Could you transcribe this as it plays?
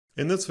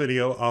In this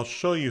video, I'll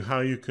show you how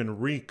you can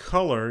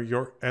recolor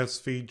your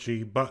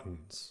SVG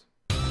buttons.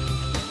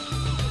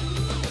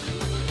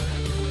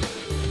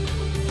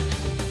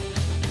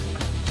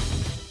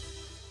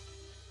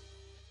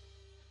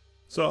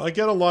 So I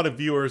get a lot of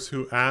viewers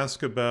who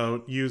ask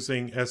about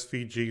using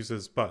SVGs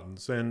as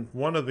buttons, and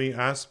one of the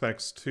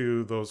aspects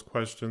to those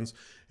questions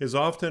is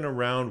often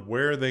around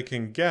where they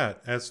can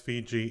get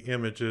SVG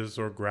images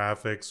or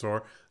graphics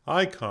or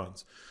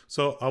icons.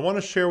 So I want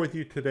to share with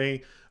you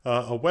today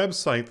a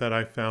website that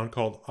I found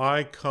called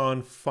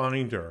Icon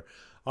Finder.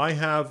 I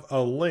have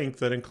a link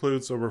that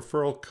includes a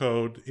referral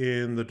code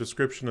in the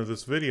description of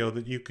this video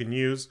that you can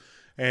use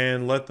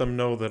and let them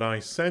know that I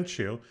sent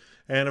you.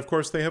 And of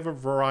course, they have a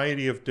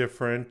variety of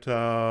different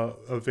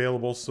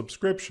available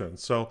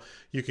subscriptions. So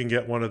you can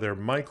get one of their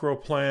micro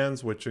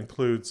plans, which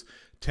includes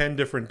 10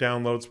 different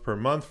downloads per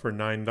month for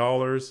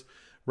 $9,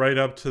 right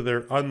up to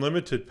their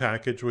unlimited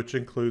package, which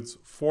includes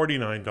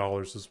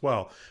 $49 as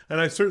well.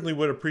 And I certainly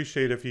would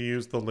appreciate if you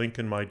use the link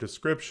in my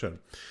description.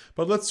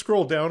 But let's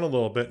scroll down a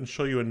little bit and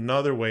show you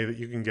another way that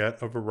you can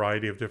get a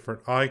variety of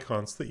different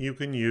icons that you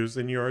can use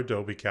in your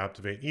Adobe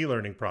Captivate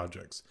e-learning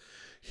projects.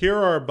 Here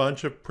are a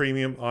bunch of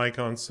premium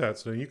icon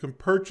sets. Now you can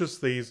purchase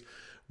these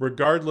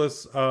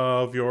regardless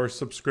of your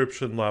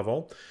subscription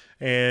level,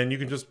 and you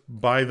can just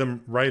buy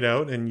them right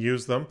out and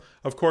use them.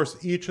 Of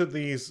course, each of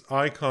these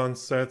icon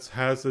sets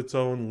has its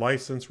own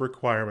license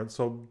requirements,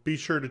 so be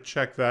sure to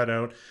check that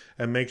out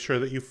and make sure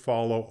that you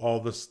follow all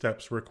the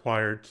steps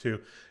required to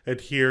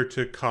adhere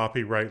to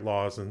copyright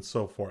laws and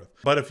so forth.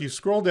 But if you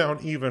scroll down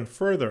even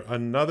further,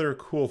 another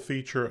cool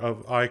feature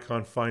of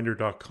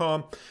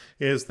iconfinder.com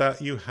is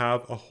that you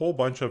have a whole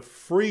bunch of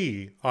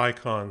free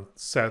icon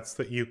sets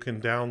that you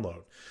can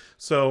download.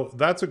 So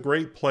that's a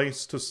great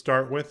place to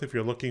start with if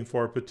you're looking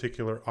for a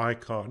particular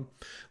icon.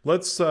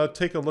 Let's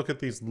take a look at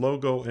these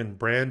logo and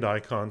brand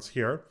icons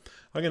here.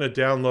 I'm going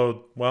to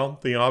download, well,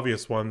 the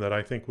obvious one that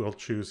I think we'll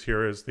choose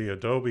here is the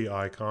Adobe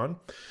icon.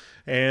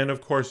 And of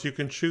course, you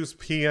can choose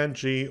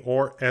PNG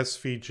or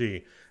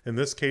SVG. In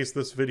this case,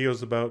 this video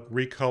is about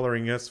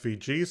recoloring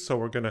SVG, so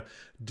we're going to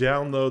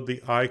download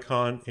the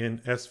icon in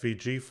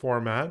SVG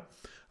format.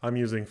 I'm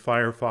using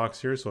Firefox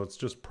here, so it's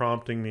just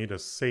prompting me to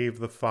save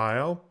the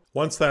file.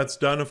 Once that's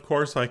done, of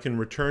course, I can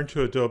return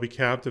to Adobe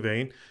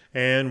Captivate,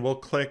 and we'll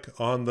click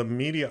on the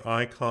media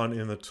icon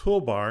in the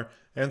toolbar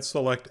and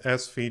select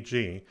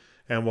SVG.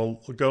 And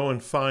we'll go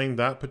and find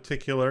that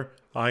particular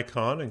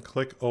icon and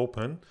click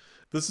open.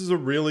 This is a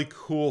really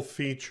cool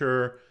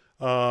feature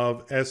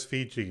of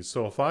SVG.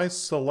 So if I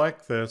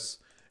select this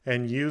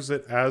and use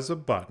it as a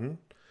button,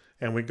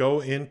 and we go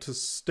into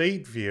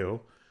State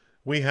View,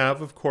 we have,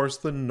 of course,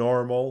 the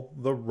normal,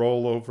 the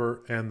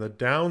rollover, and the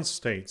down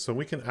state. So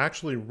we can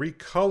actually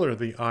recolor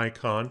the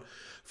icon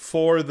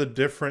for the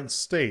different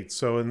states.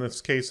 So in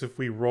this case, if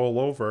we roll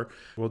over,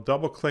 we'll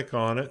double click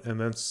on it and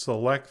then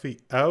select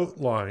the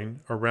outline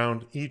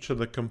around each of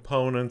the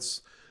components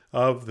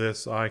of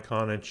this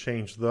icon and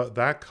change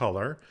that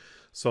color.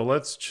 So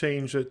let's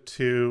change it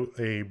to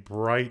a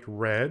bright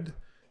red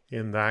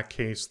in that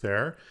case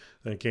there.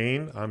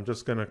 Again, I'm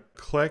just going to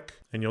click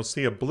and you'll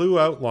see a blue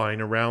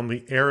outline around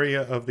the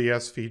area of the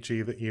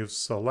SVG that you've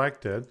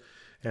selected,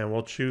 and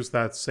we'll choose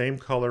that same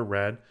color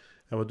red,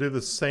 and we'll do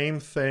the same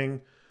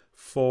thing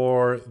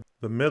for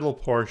the middle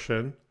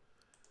portion,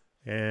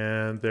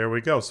 and there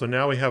we go. So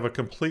now we have a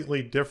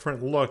completely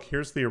different look.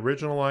 Here's the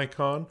original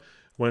icon.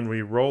 When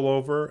we roll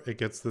over, it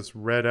gets this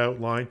red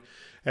outline,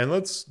 and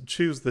let's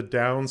choose the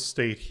down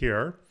state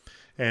here.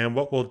 And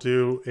what we'll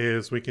do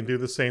is we can do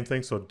the same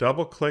thing. So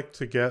double click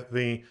to get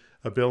the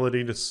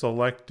ability to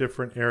select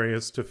different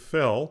areas to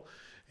fill.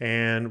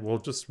 And we'll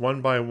just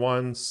one by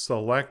one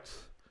select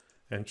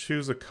and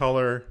choose a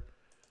color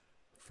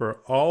for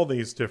all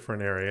these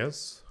different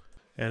areas.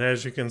 And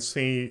as you can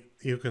see,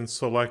 you can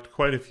select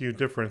quite a few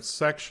different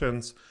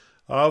sections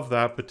of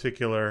that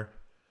particular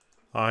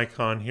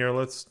icon here.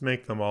 Let's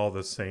make them all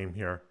the same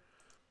here.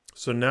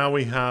 So now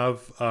we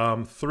have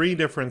 3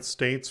 different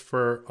states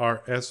for our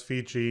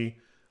SVG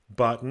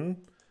button.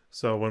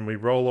 So when we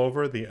roll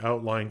over, the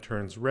outline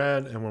turns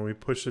red, and when we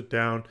push it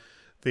down,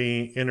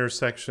 the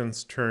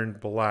intersections turn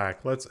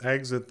black. Let's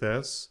exit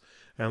this,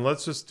 and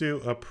let's just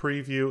do a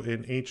preview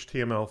in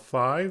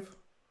HTML5.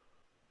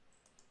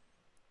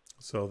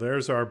 So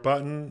there's our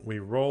button. We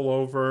roll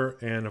over,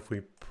 and if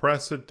we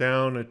press it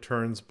down, it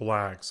turns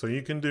black. So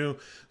you can do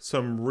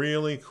some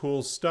really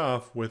cool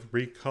stuff with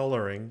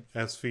recoloring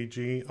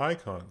SVG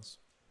icons.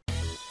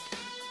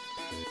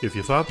 If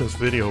you thought this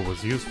video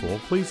was useful,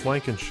 please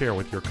like and share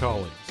with your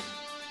colleagues.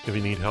 If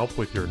you need help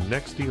with your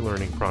next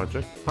e-learning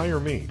project,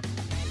 hire me.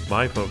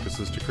 My focus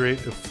is to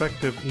create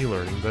effective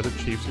e-learning that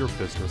achieves your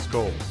business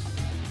goals.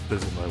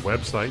 Visit my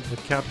website at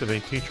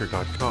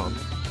captivateteacher.com,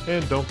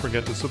 and don't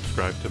forget to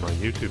subscribe to my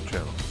YouTube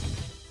channel.